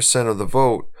 50% of the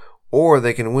vote, or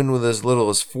they can win with as little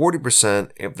as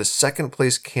 40% if the second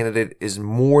place candidate is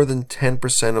more than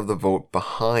 10% of the vote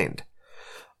behind.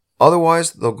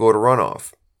 Otherwise, they'll go to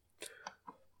runoff.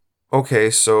 Okay,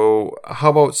 so how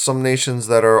about some nations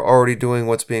that are already doing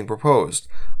what's being proposed?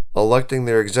 Electing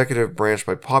their executive branch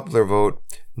by popular vote,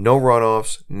 no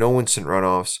runoffs, no instant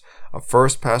runoffs, a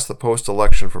first-past-the-post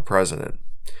election for president.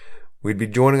 We'd be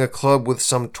joining a club with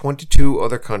some 22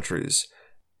 other countries.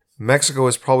 Mexico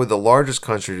is probably the largest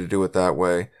country to do it that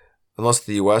way, unless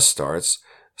the US starts.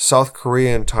 South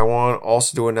Korea and Taiwan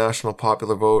also do a national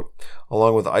popular vote,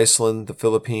 along with Iceland, the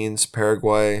Philippines,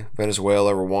 Paraguay,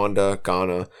 Venezuela, Rwanda,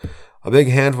 Ghana, a big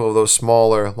handful of those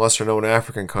smaller, lesser-known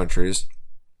African countries.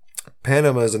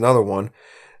 Panama is another one.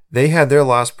 They had their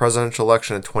last presidential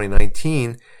election in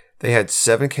 2019. They had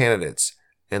 7 candidates,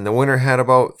 and the winner had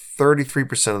about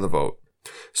 33% of the vote.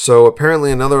 So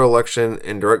apparently another election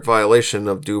in direct violation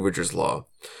of Dubridge's law,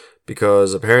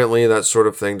 because apparently that sort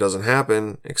of thing doesn't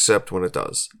happen except when it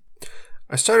does.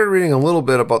 I started reading a little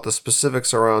bit about the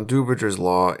specifics around Dubridge's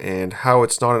law and how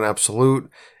it's not an absolute,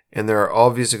 and there are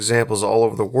obvious examples all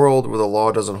over the world where the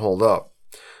law doesn't hold up.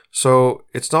 So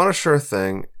it's not a sure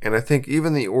thing, and I think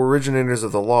even the originators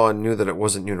of the law knew that it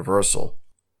wasn't universal.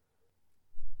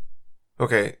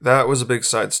 Okay, that was a big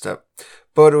sidestep,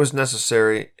 but it was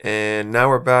necessary, and now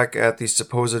we're back at the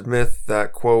supposed myth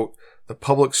that, quote, the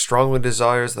public strongly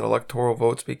desires that electoral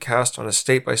votes be cast on a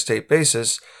state-by-state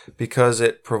basis because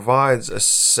it provides a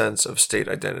sense of state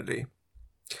identity.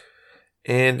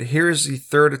 And here's the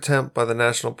third attempt by the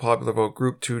National Popular Vote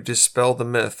group to dispel the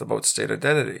myth about state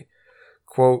identity.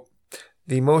 Quote,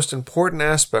 the most important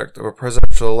aspect of a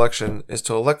presidential election is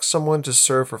to elect someone to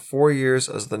serve for 4 years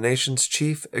as the nation's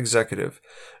chief executive,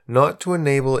 not to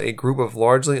enable a group of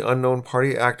largely unknown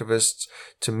party activists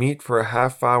to meet for a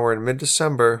half hour in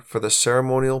mid-December for the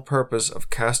ceremonial purpose of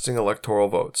casting electoral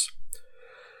votes.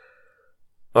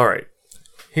 Alright,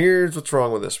 here's what's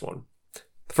wrong with this one.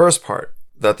 The first part,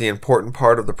 that the important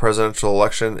part of the presidential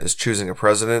election is choosing a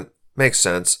president, makes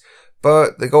sense,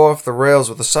 but they go off the rails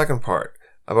with the second part,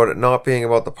 about it not being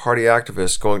about the party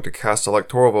activists going to cast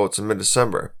electoral votes in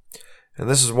mid-December. And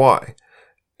this is why.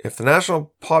 If the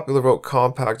National Popular Vote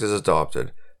Compact is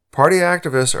adopted, party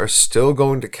activists are still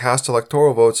going to cast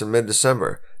electoral votes in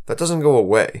mid-December. That doesn't go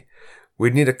away.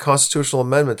 We'd need a constitutional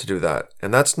amendment to do that,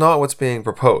 and that's not what's being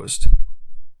proposed.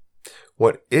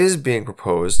 What is being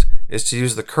proposed is to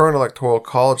use the current electoral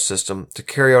college system to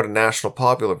carry out a national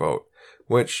popular vote,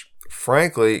 which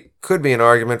frankly, could be an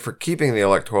argument for keeping the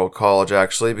Electoral College,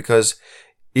 actually, because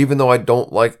even though I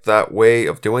don't like that way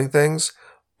of doing things,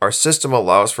 our system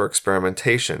allows for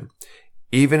experimentation.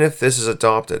 Even if this is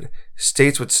adopted,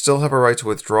 states would still have a right to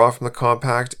withdraw from the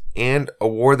compact and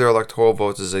award their electoral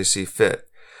votes as they see fit.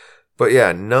 But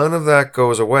yeah, none of that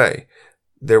goes away.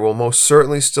 There will most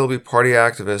certainly still be party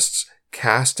activists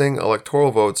casting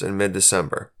electoral votes in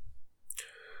mid-December.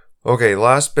 Okay,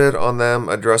 last bit on them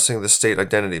addressing the state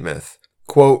identity myth.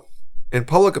 Quote, in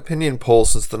public opinion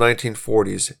polls since the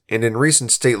 1940s, and in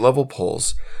recent state-level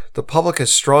polls, the public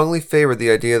has strongly favored the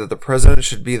idea that the president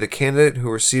should be the candidate who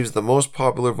receives the most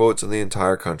popular votes in the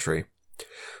entire country.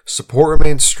 Support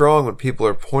remains strong when people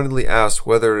are pointedly asked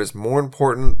whether it is more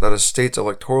important that a state's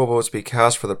electoral votes be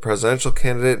cast for the presidential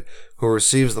candidate who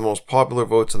receives the most popular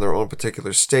votes in their own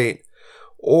particular state,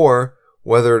 or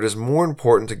whether it is more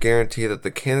important to guarantee that the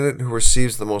candidate who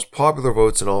receives the most popular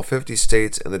votes in all 50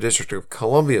 states and the District of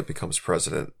Columbia becomes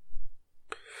president.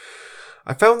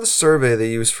 I found the survey they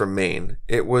used for Maine.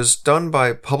 It was done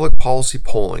by Public Policy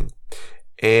Polling,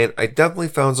 and I definitely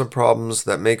found some problems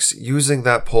that makes using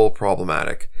that poll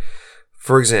problematic.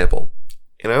 For example,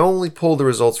 and I only pulled the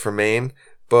results for Maine,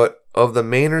 but of the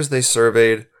Mainers they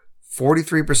surveyed,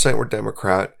 43% were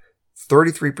Democrat,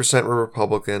 33% were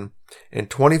Republican, and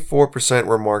 24%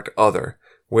 were marked other,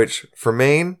 which, for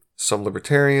Maine, some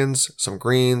Libertarians, some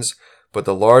Greens, but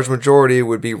the large majority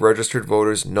would be registered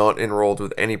voters not enrolled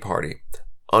with any party,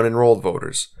 unenrolled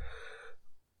voters.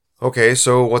 Okay,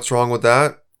 so what's wrong with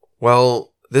that?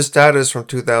 Well, this data is from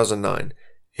 2009,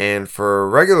 and for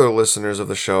regular listeners of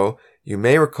the show, you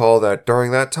may recall that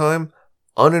during that time,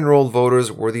 unenrolled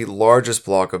voters were the largest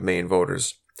block of Maine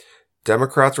voters.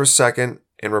 Democrats were second,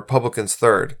 and Republicans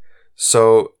third.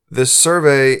 So this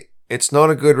survey, it's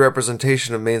not a good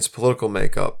representation of Maine's political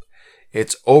makeup.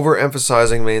 It's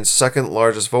overemphasizing Maine's second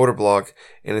largest voter bloc,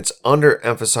 and it's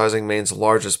underemphasizing Maine's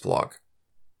largest bloc.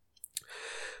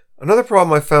 Another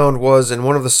problem I found was in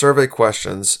one of the survey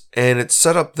questions, and it's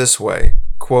set up this way,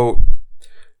 quote,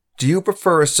 "Do you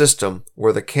prefer a system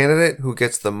where the candidate who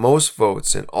gets the most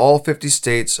votes in all 50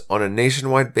 states on a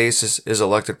nationwide basis is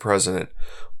elected president,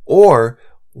 or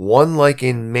one like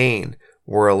in Maine,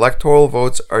 where electoral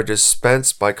votes are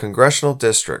dispensed by congressional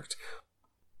district,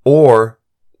 or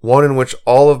one in which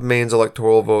all of Maine's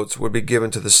electoral votes would be given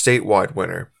to the statewide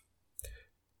winner?"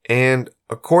 And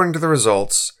according to the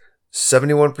results,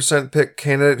 71% picked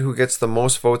candidate who gets the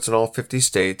most votes in all 50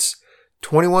 states,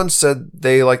 21 said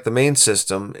they liked the Maine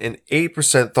system, and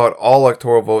 8% thought all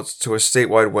electoral votes to a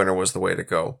statewide winner was the way to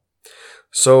go.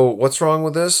 So what's wrong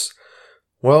with this?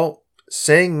 Well,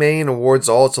 saying Maine awards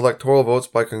all its electoral votes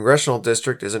by congressional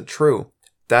district isn't true.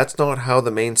 That's not how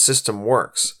the Maine system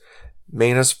works.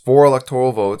 Maine has 4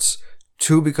 electoral votes,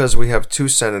 2 because we have 2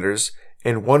 senators,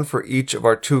 and 1 for each of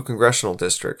our 2 congressional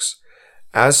districts.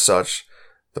 As such,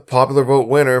 the popular vote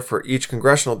winner for each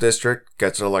congressional district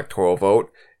gets an electoral vote,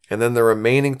 and then the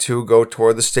remaining 2 go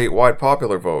toward the statewide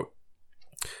popular vote.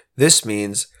 This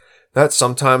means that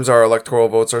sometimes our electoral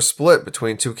votes are split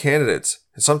between 2 candidates,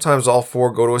 and sometimes all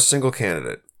 4 go to a single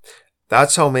candidate.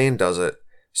 That's how Maine does it.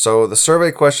 So the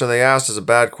survey question they asked is a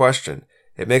bad question.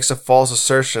 It makes a false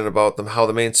assertion about how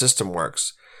the Maine system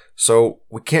works. So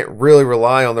we can't really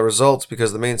rely on the results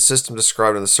because the Maine system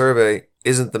described in the survey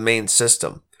isn't the Maine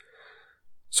system.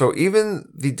 So even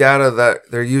the data that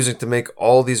they're using to make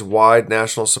all these wide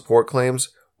national support claims,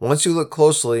 once you look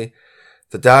closely,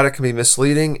 the data can be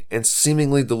misleading and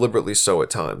seemingly deliberately so at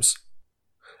times.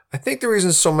 I think the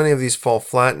reason so many of these fall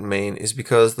flat in Maine is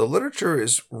because the literature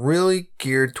is really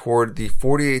geared toward the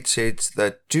 48 states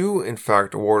that do in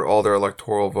fact award all their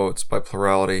electoral votes by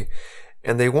plurality,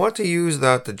 and they want to use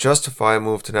that to justify a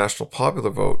move to national popular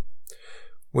vote.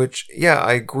 Which, yeah,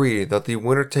 I agree that the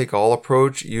winner-take-all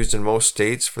approach used in most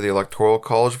states for the electoral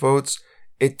college votes,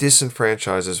 it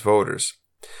disenfranchises voters.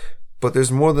 But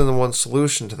there's more than one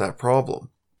solution to that problem.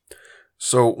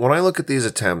 So when I look at these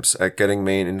attempts at getting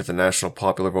Maine into the National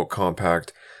Popular Vote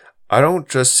Compact, I don't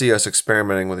just see us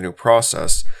experimenting with a new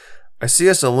process. I see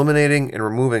us eliminating and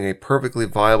removing a perfectly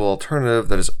viable alternative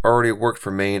that has already worked for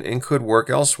Maine and could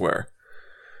work elsewhere.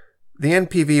 The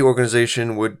NPV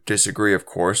organization would disagree, of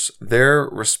course. Their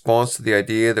response to the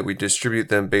idea that we distribute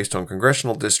them based on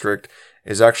congressional district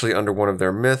is actually under one of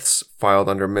their myths, filed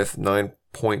under myth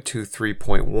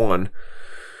 9.23.1.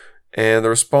 And the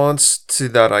response to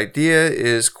that idea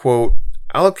is, quote,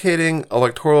 "Allocating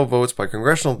electoral votes by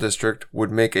congressional district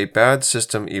would make a bad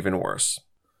system even worse."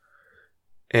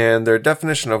 And their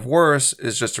definition of worse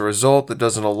is just a result that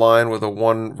doesn't align with a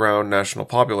one-round national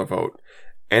popular vote.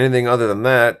 Anything other than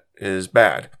that is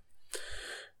bad.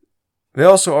 They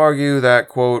also argue that,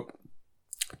 quote,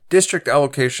 "District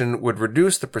allocation would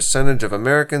reduce the percentage of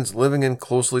Americans living in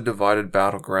closely divided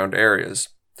battleground areas."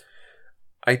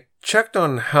 I checked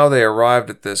on how they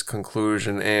arrived at this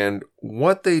conclusion, and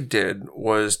what they did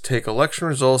was take election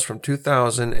results from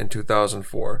 2000 and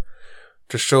 2004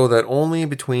 to show that only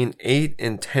between 8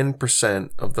 and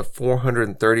 10% of the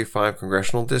 435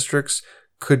 congressional districts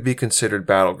could be considered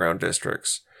battleground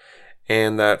districts,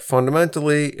 and that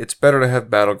fundamentally it's better to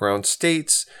have battleground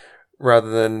states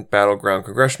rather than battleground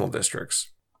congressional districts.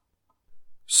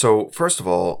 So, first of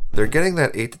all, they're getting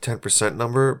that 8 to 10%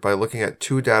 number by looking at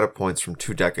 2 data points from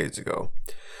 2 decades ago.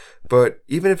 But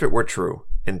even if it were true,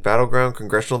 and battleground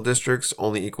congressional districts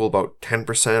only equal about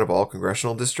 10% of all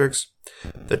congressional districts,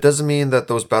 that doesn't mean that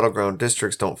those battleground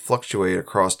districts don't fluctuate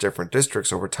across different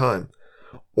districts over time,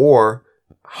 or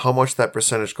how much that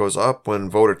percentage goes up when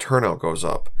voter turnout goes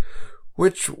up,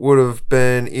 which would have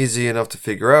been easy enough to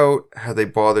figure out had they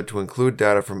bothered to include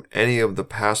data from any of the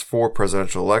past 4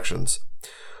 presidential elections.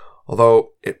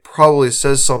 Although it probably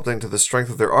says something to the strength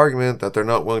of their argument that they're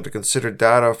not willing to consider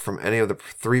data from any of the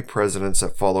 3 presidents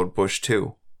that followed Bush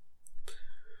 2.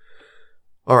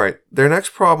 Alright, their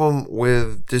next problem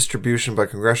with distribution by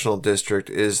congressional district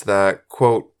is that,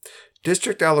 quote,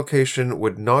 "District allocation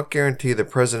would not guarantee the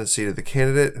presidency to the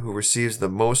candidate who receives the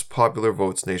most popular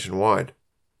votes nationwide."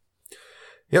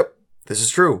 Yep, this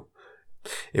is true.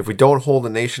 If we don't hold a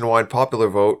nationwide popular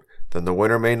vote, then the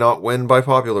winner may not win by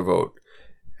popular vote.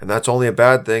 And that's only a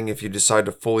bad thing if you decide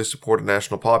to fully support a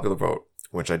national popular vote,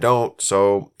 which I don't,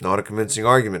 so not a convincing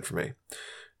argument for me.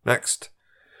 Next.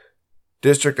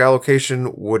 District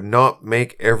allocation would not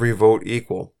make every vote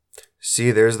equal.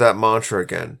 See, there's that mantra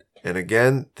again. And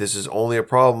again, this is only a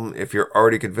problem if you're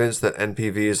already convinced that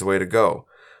NPV is the way to go.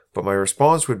 But my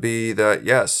response would be that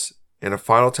yes, In a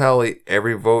final tally,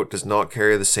 every vote does not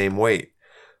carry the same weight.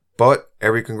 But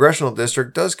every congressional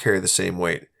district does carry the same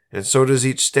weight, and so does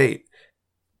each state.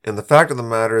 And the fact of the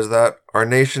matter is that our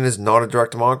nation is not a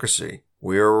direct democracy.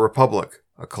 We are a republic,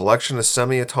 a collection of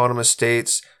semi-autonomous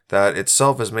states that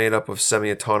itself is made up of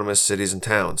semi-autonomous cities and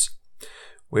towns.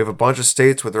 We have a bunch of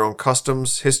states with their own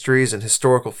customs, histories, and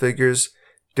historical figures,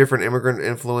 different immigrant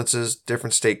influences,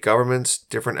 different state governments,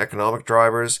 different economic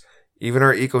drivers. Even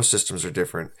our ecosystems are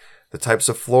different. The types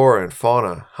of flora and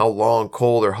fauna, how long,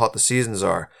 cold, or hot the seasons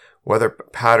are, weather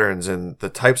patterns, and the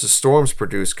types of storms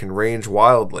produced can range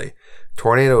wildly.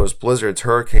 Tornadoes, blizzards,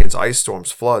 hurricanes, ice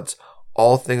storms, floods,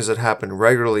 all things that happen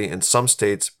regularly in some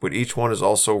states, but each one is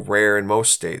also rare in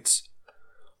most states.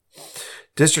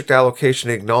 District allocation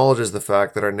acknowledges the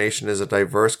fact that our nation is a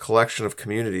diverse collection of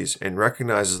communities and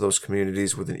recognizes those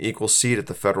communities with an equal seat at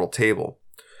the federal table.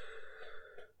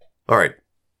 Alright,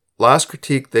 last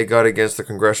critique they got against the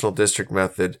congressional district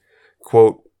method,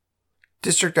 quote,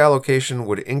 district allocation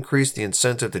would increase the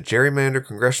incentive to gerrymander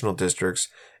congressional districts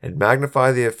and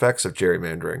magnify the effects of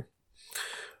gerrymandering.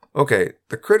 Okay,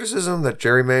 the criticism that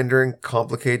gerrymandering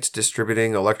complicates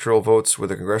distributing electoral votes with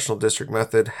the congressional district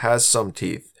method has some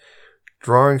teeth.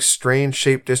 Drawing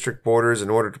strange-shaped district borders in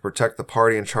order to protect the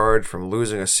party in charge from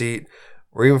losing a seat,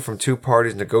 or even from two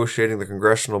parties negotiating the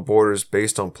congressional borders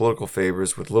based on political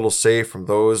favors with little say from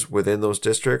those within those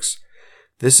districts,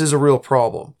 this is a real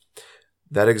problem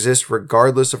that exists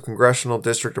regardless of congressional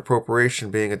district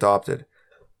appropriation being adopted.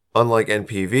 Unlike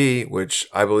NPV, which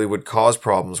I believe would cause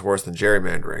problems worse than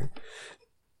gerrymandering.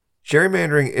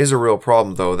 Gerrymandering is a real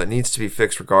problem, though, that needs to be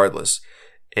fixed regardless.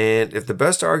 And if the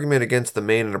best argument against the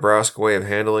Maine and Nebraska way of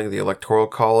handling the Electoral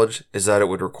College is that it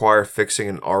would require fixing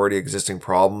an already existing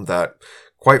problem that,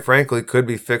 quite frankly, could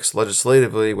be fixed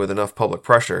legislatively with enough public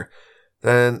pressure,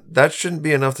 then that shouldn't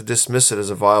be enough to dismiss it as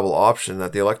a viable option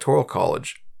at the Electoral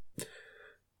College.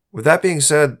 With that being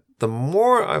said, the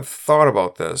more I've thought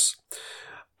about this,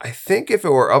 I think if it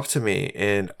were up to me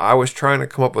and I was trying to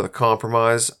come up with a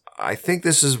compromise, I think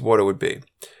this is what it would be.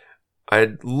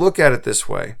 I'd look at it this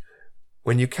way.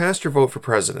 When you cast your vote for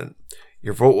president,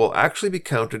 your vote will actually be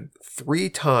counted 3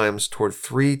 times toward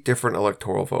 3 different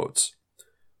electoral votes.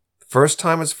 The first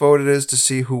time it's voted is to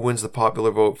see who wins the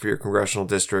popular vote for your congressional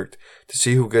district, to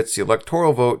see who gets the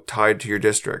electoral vote tied to your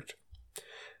district.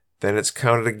 Then it's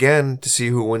counted again to see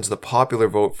who wins the popular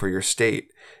vote for your state,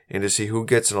 and to see who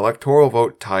gets an electoral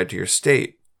vote tied to your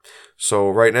state. So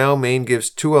right now, Maine gives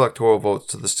 2 electoral votes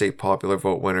to the state popular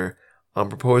vote winner. I'm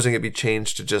proposing it be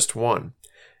changed to just 1.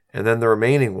 And then the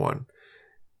remaining 1.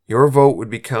 Your vote would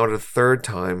be counted a 3rd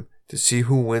time to see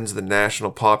who wins the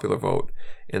national popular vote,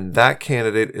 and that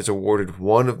candidate is awarded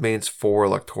 1 of Maine's 4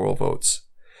 electoral votes.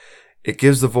 It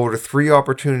gives the voter 3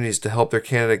 opportunities to help their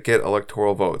candidate get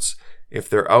electoral votes. If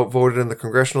they're outvoted in the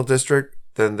congressional district,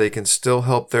 then they can still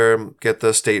help them get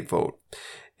the state vote.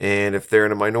 And if they're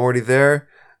in a minority there,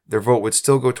 their vote would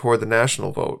still go toward the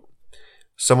national vote.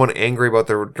 Someone angry about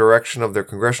the direction of their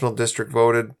congressional district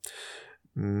voted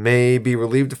may be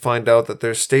relieved to find out that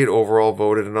their state overall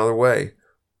voted another way.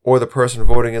 Or the person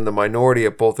voting in the minority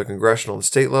at both the congressional and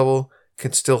state level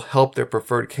can still help their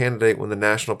preferred candidate when the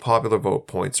national popular vote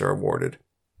points are awarded.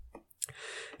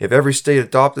 If every state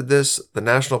adopted this, the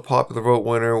national popular vote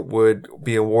winner would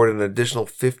be awarded an additional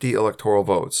 50 electoral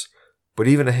votes, but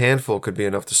even a handful could be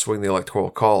enough to swing the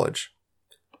Electoral College.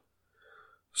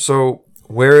 So,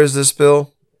 where is this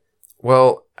bill?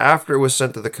 Well, after it was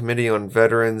sent to the Committee on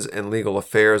Veterans and Legal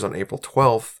Affairs on April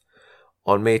 12th,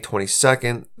 on May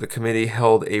 22nd, the committee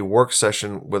held a work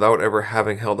session without ever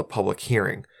having held a public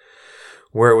hearing,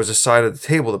 where it was decided to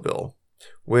table the bill,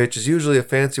 which is usually a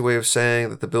fancy way of saying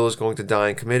that the bill is going to die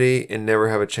in committee and never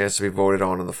have a chance to be voted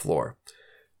on the floor.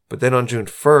 But then on June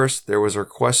 1st, there was a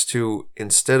request to,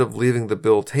 instead of leaving the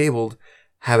bill tabled,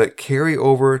 have it carry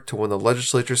over to when the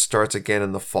legislature starts again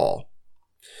in the fall.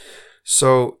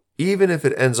 So, even if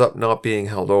it ends up not being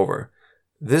held over,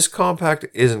 this compact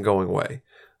isn't going away.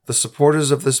 The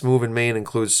supporters of this move in Maine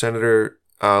include Senator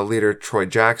Leader Troy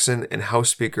Jackson and House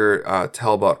Speaker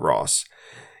Talbot Ross.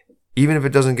 Even if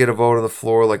it doesn't get a vote on the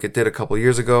floor like it did a couple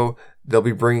years ago, they'll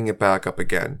be bringing it back up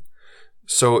again.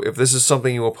 So if this is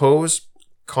something you oppose,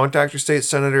 contact your state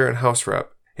senator and House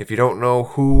rep. If you don't know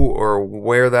who or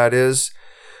where that is,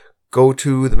 go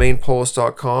to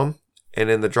themainepolis.com, and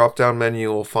in the drop-down menu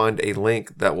you'll find a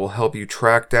link that will help you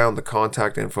track down the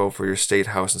contact info for your state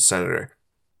house and senator.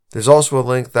 There's also a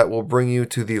link that will bring you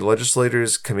to the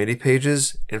legislators' committee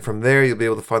pages, and from there you'll be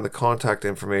able to find the contact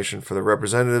information for the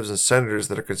representatives and senators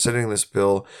that are considering this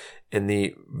bill in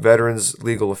the Veterans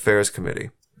Legal Affairs Committee.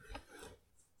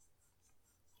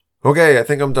 Okay, I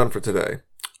think I'm done for today.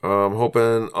 I'm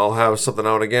hoping I'll have something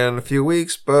out again in a few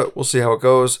weeks, but we'll see how it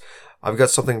goes. I've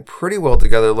got something pretty well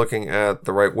together looking at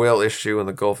the right whale issue in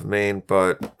the Gulf of Maine,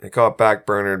 but it got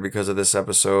backburnered because of this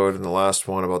episode and the last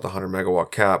one about the 100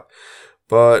 megawatt cap.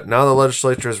 But now the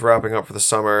legislature is wrapping up for the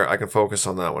summer, I can focus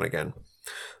on that one again.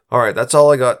 All right, that's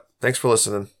all I got. Thanks for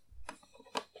listening.